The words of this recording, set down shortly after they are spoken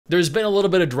There's been a little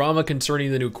bit of drama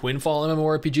concerning the new Quinfall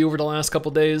MMORPG over the last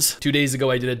couple days. 2 days ago,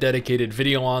 I did a dedicated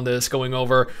video on this, going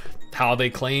over how they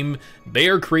claim they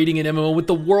are creating an MMO with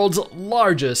the world's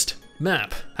largest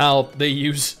map. How they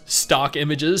use stock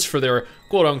images for their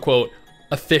quote-unquote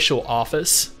official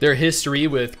office, their history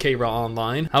with Kara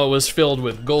Online, how it was filled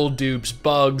with gold dupes,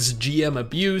 bugs, GM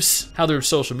abuse, how their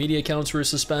social media accounts were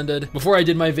suspended. Before I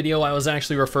did my video, I was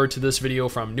actually referred to this video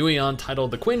from Nuion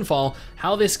titled The Quinfall,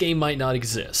 How This Game Might Not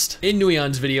Exist. In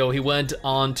Nuion's video, he went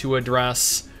on to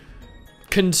address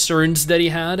concerns that he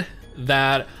had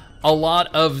that a lot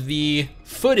of the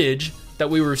footage that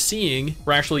we were seeing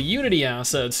were actually Unity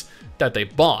assets that they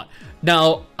bought.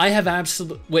 Now, I have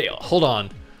wait, hold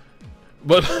on.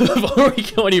 But before we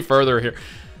go any further here,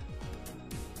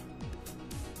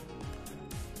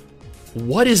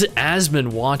 what is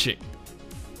Asmon watching?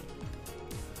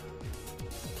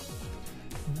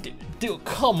 Dude,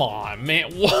 come on,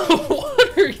 man.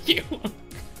 What are you?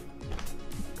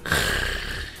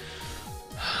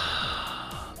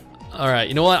 All right,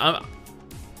 you know what?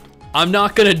 I'm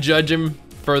not gonna judge him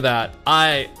for that.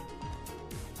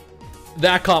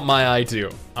 That caught my eye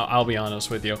too. I'll be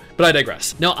honest with you, but I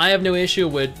digress. Now, I have no issue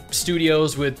with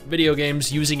studios with video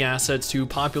games using assets to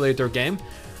populate their game.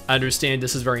 I understand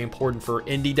this is very important for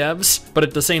indie devs, but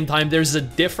at the same time, there's a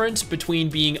difference between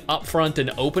being upfront and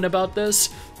open about this,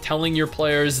 telling your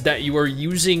players that you are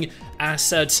using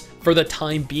assets for the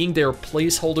time being. They're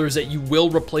placeholders that you will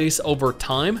replace over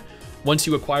time once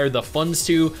you acquire the funds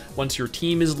to, once your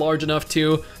team is large enough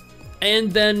to.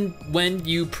 And then when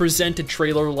you present a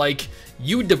trailer like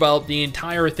you developed the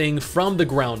entire thing from the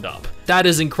ground up. That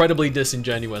is incredibly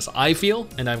disingenuous, I feel,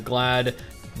 and I'm glad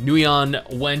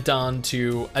Nuion went on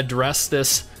to address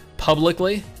this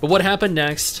publicly. But what happened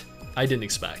next, I didn't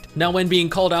expect. Now, when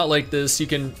being called out like this, you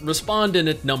can respond in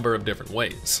a number of different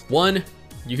ways. One,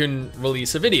 you can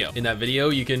release a video. In that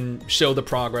video, you can show the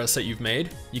progress that you've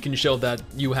made. You can show that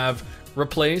you have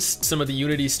replaced some of the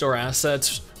Unity Store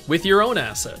assets with your own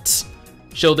assets.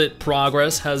 Show that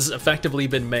progress has effectively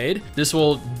been made. This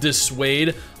will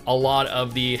dissuade a lot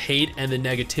of the hate and the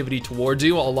negativity towards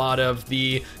you, a lot of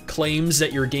the claims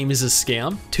that your game is a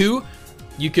scam. Two,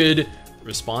 you could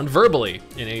respond verbally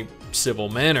in a civil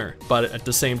manner, but at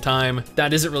the same time,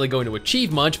 that isn't really going to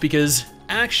achieve much because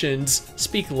actions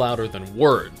speak louder than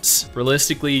words.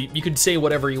 Realistically, you could say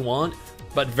whatever you want,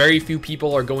 but very few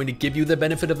people are going to give you the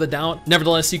benefit of the doubt.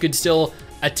 Nevertheless, you could still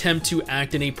attempt to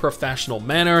act in a professional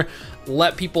manner,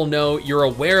 let people know you're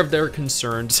aware of their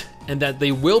concerns and that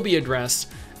they will be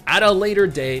addressed at a later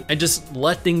date, and just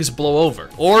let things blow over.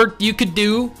 Or you could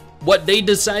do what they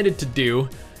decided to do,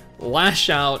 lash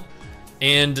out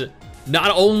and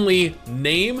not only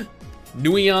name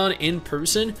Nuion in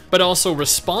person, but also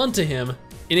respond to him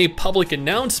in a public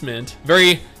announcement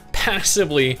very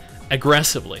passively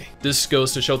aggressively. This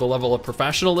goes to show the level of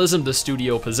professionalism the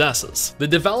studio possesses. The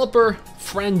developer,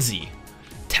 Frenzy,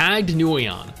 tagged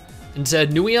Nuion and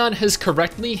said, Nuion has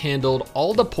correctly handled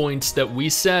all the points that we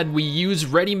said we use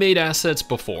ready-made assets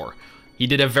before. He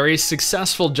did a very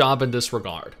successful job in this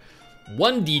regard.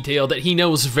 One detail that he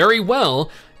knows very well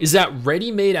is that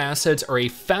ready-made assets are a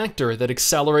factor that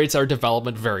accelerates our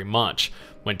development very much.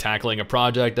 When tackling a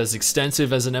project as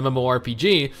extensive as an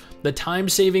MMORPG, the time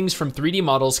savings from 3D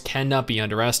models cannot be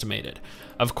underestimated.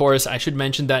 Of course, I should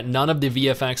mention that none of the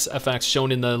VFX effects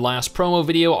shown in the last promo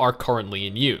video are currently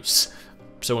in use.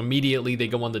 So immediately they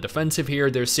go on the defensive here.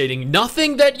 They're stating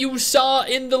nothing that you saw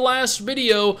in the last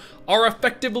video are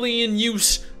effectively in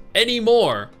use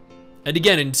anymore. And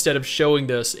again, instead of showing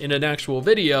this in an actual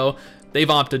video, they've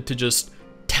opted to just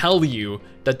tell you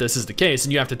that this is the case,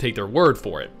 and you have to take their word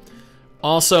for it.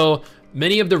 Also,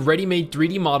 many of the ready-made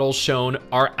 3D models shown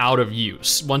are out of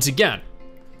use. Once again,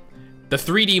 the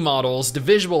 3D models, the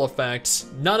visual effects,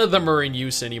 none of them are in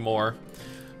use anymore.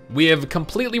 We have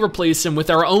completely replaced them with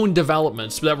our own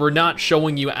developments that we're not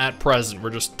showing you at present.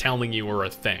 We're just telling you we're a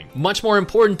thing. Much more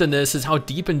important than this is how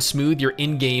deep and smooth your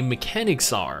in-game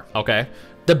mechanics are, okay?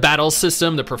 The battle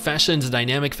system, the professions, the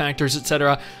dynamic factors,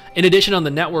 etc. In addition, on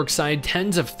the network side,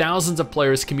 tens of thousands of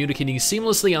players communicating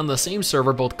seamlessly on the same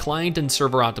server, both client and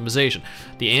server optimization.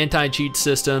 The anti-cheat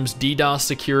systems, DDoS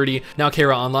security. Now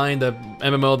Kara Online, the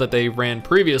MMO that they ran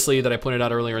previously that I pointed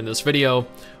out earlier in this video,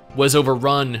 was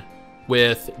overrun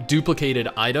with duplicated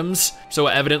items. So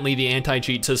evidently the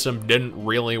anti-cheat system didn't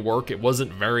really work. It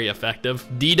wasn't very effective.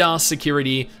 DDoS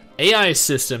security, AI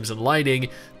systems and lighting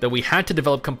that we had to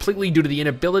develop completely due to the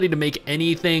inability to make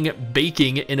anything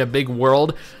baking in a big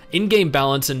world, in-game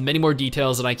balance, and many more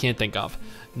details that I can't think of.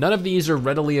 None of these are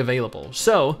readily available.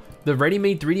 So the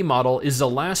ready-made 3D model is the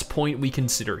last point we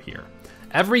consider here.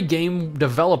 Every game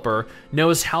developer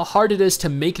knows how hard it is to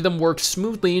make them work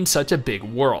smoothly in such a big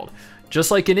world.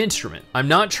 Just like an instrument. I'm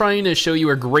not trying to show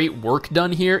you a great work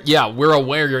done here. Yeah, we're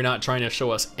aware you're not trying to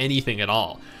show us anything at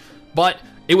all. But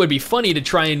it would be funny to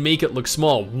try and make it look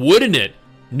small, wouldn't it,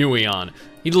 Nuion?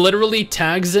 He literally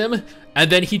tags him,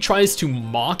 and then he tries to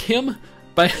mock him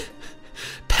by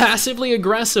passively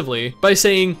aggressively by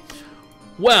saying,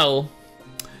 well,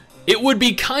 it would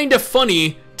be kind of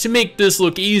funny to make this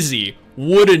look easy,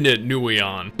 wouldn't it,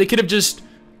 Nuion? They could have just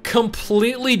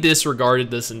completely disregarded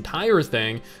this entire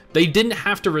thing. They didn't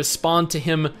have to respond to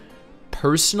him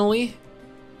personally,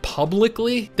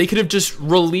 publicly. They could have just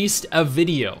released a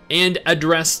video and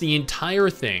addressed the entire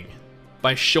thing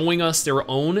by showing us their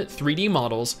own 3D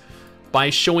models, by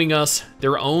showing us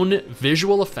their own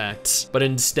visual effects, but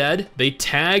instead they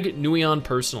tag Nuion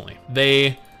personally.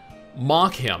 They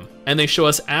mock him, and they show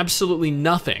us absolutely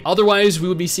nothing. Otherwise, we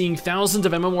would be seeing thousands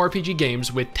of MMORPG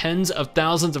games with tens of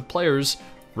thousands of players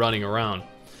running around.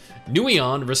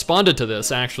 Nuion responded to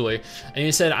this, actually, and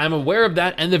he said, I'm aware of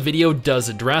that, and the video does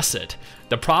address it.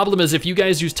 The problem is if you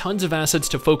guys use tons of assets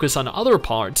to focus on other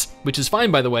parts, which is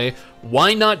fine, by the way,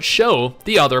 why not show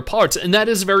the other parts? And that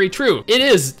is very true. It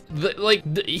is,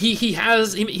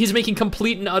 he's making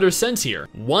complete and utter sense here.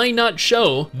 Why not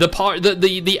show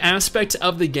the aspects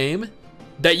of the game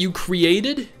that you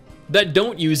created that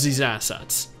don't use these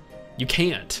assets? You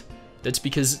can't. That's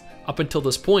because up until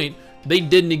this point, they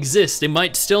didn't exist. They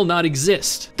might still not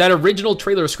exist. That original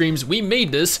trailer screams, we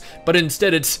made this, but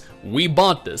instead it's, we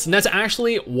bought this. And that's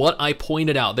actually what I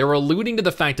pointed out. They were alluding to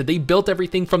the fact that they built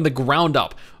everything from the ground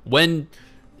up, when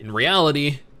in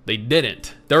reality, they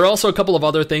didn't. There are also a couple of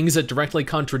other things that directly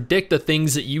contradict the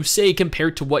things that you say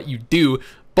compared to what you do,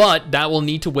 but that will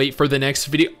need to wait for the next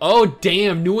video. Oh,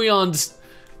 damn,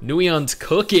 Nuion's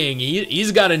cooking.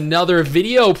 He's got another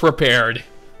video prepared.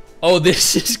 Oh,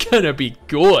 this is gonna be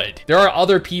good. There are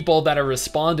other people that are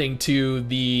responding to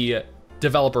the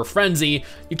developer frenzy.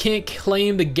 You can't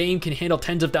claim the game can handle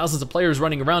tens of thousands of players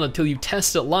running around until you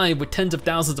test it live with tens of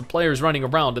thousands of players running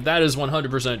around, and that is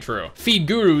 100% true. Feed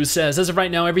Guru says, as of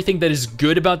right now, everything that is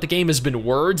good about the game has been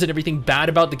words, and everything bad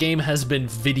about the game has been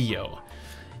video.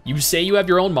 You say you have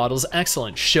your own models,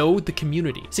 excellent. Show the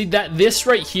community. See, this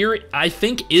right here, I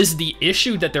think, is the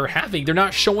issue that they're having. They're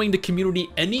not showing the community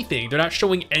anything. They're not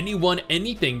showing anyone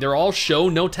anything. They're all show,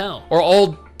 no tell. Or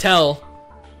all tell,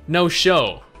 no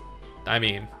show. I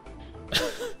mean,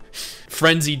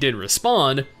 Frenzy did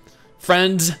respond.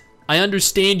 Friends, I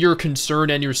understand your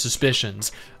concern and your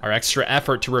suspicions. Our extra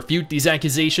effort to refute these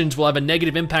accusations will have a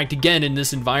negative impact again in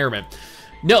this environment.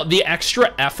 No, the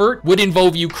extra effort would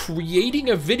involve you creating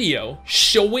a video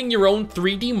showing your own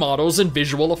 3D models and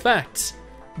visual effects.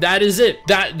 That is it.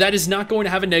 That is not going to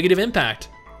have a negative impact.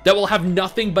 That will have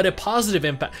nothing but a positive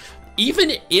impact.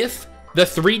 Even if the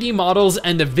 3D models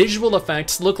and the visual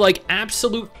effects look like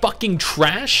absolute fucking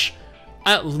trash,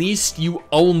 at least you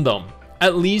own them.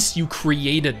 At least you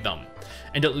created them.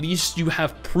 And at least you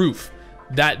have proof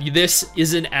that this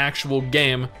is an actual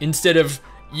game instead of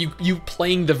you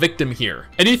playing the victim here.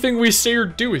 Anything we say or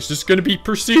do is just gonna be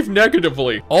perceived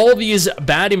negatively. All these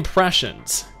bad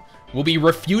impressions will be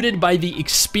refuted by the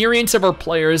experience of our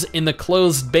players in the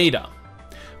closed beta.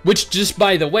 Which, just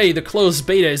by the way, the closed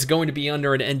beta is going to be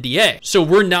under an NDA. So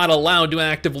we're not allowed to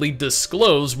actively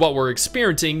disclose what we're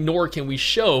experiencing, nor can we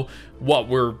show what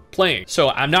we're playing. So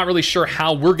I'm not really sure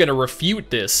how we're gonna refute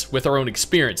this with our own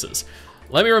experiences.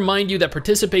 Let me remind you that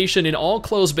participation in all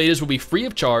closed betas will be free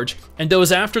of charge, and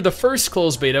those after the first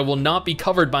closed beta will not be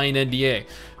covered by an NDA.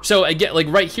 So again, like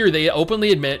right here, they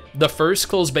openly admit the first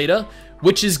closed beta,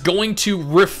 which is going to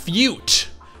refute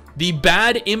the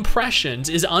bad impressions,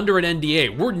 is under an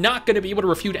NDA. We're not going to be able to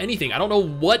refute anything. I don't know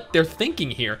what they're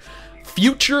thinking here.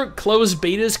 Future closed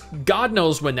betas, God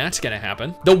knows when that's going to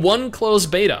happen. The one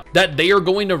closed beta that they are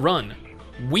going to run,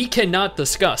 we cannot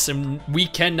discuss and we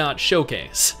cannot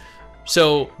showcase.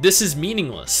 So this is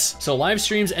meaningless. So live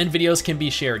streams and videos can be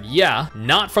shared. Yeah,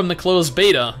 not from the closed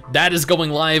beta. That is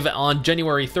going live on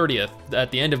January 30th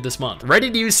at the end of this month. Ready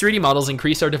to use 3D models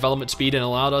increased our development speed and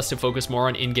allowed us to focus more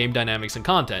on in-game dynamics and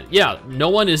content. Yeah, no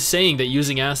one is saying that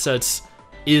using assets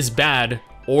is bad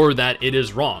or that it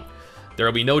is wrong. There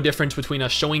will be no difference between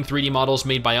us showing 3D models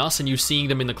made by us and you seeing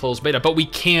them in the closed beta, but we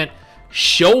can't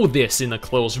show this in the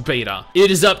closed beta.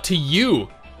 It is up to you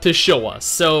to show us.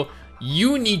 So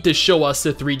you need to show us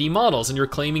the 3D models, and you're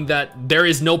claiming that there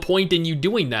is no point in you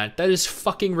doing that. That is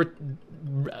fucking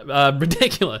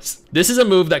ridiculous. This is a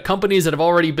move that companies that have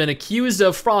already been accused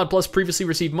of fraud plus previously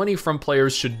received money from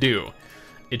players should do.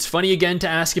 It's funny again to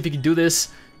ask if you can do this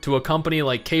to a company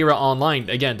like Kara Online,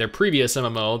 again, their previous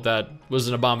MMO that was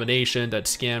an abomination, that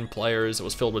scammed players, that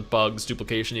was filled with bugs,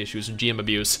 duplication issues, and GM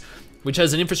abuse, which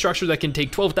has an infrastructure that can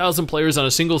take 12,000 players on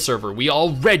a single server. We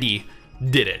already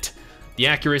did it. The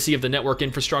accuracy of the network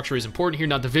infrastructure is important here,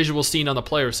 not the visuals seen on the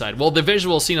player side. Well, the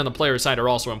visuals seen on the player side are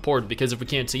also important, because if we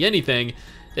can't see anything,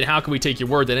 then how can we take your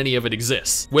word that any of it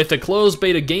exists? With the closed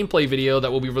beta gameplay video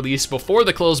that will be released before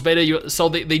the closed beta, so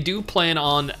they do plan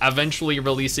on eventually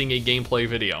releasing a gameplay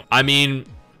video. I mean,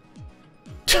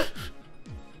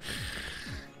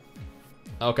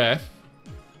 okay.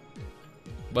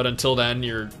 But until then,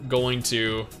 you're going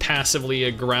to passively,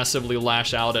 aggressively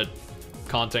lash out at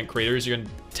content creators. You're gonna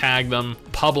tag them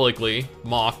publicly,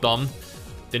 mock them.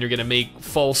 Then you're gonna make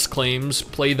false claims,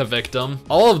 play the victim.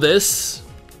 All of this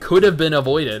could have been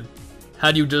avoided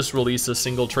had you just released a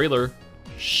single trailer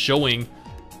showing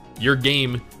your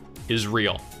game is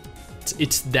real.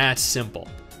 It's that simple.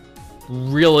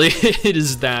 Really, it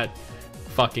is that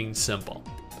fucking simple.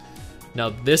 Now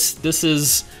this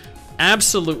is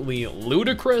absolutely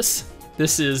ludicrous.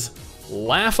 This is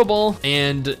laughable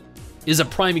and is a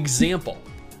prime example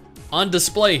on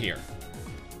display here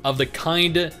of the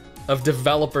kind of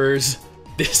developers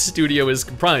this studio is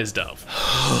comprised of.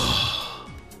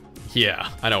 Yeah,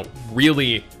 I know,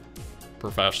 really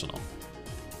professional.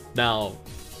 Now,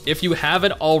 if you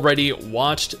haven't already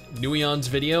watched Nuion's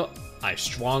video, I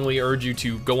strongly urge you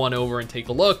to go on over and take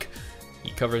a look.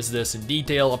 He covers this in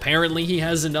detail. Apparently he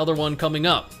has another one coming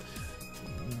up.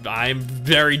 I'm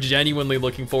very genuinely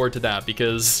looking forward to that,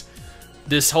 because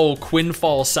this whole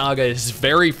Quinfall saga is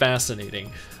very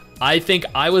fascinating. I think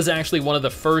I was actually one of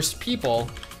the first people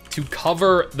to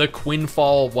cover the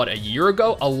Quinfall, what, a year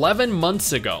ago? 11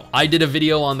 months ago. I did a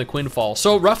video on the Quinfall.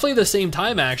 So roughly the same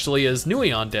time actually as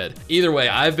Nuion did. Either way,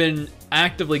 I've been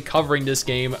actively covering this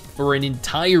game for an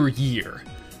entire year.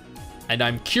 And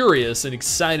I'm curious and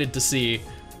excited to see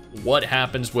what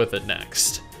happens with it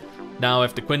next. Now,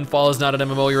 if the Quinfall is not an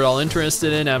MMO you're all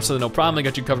interested in, absolutely no problem. I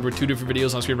got you covered with 2 different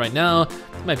videos on screen right now.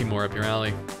 It might be more up your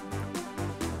alley.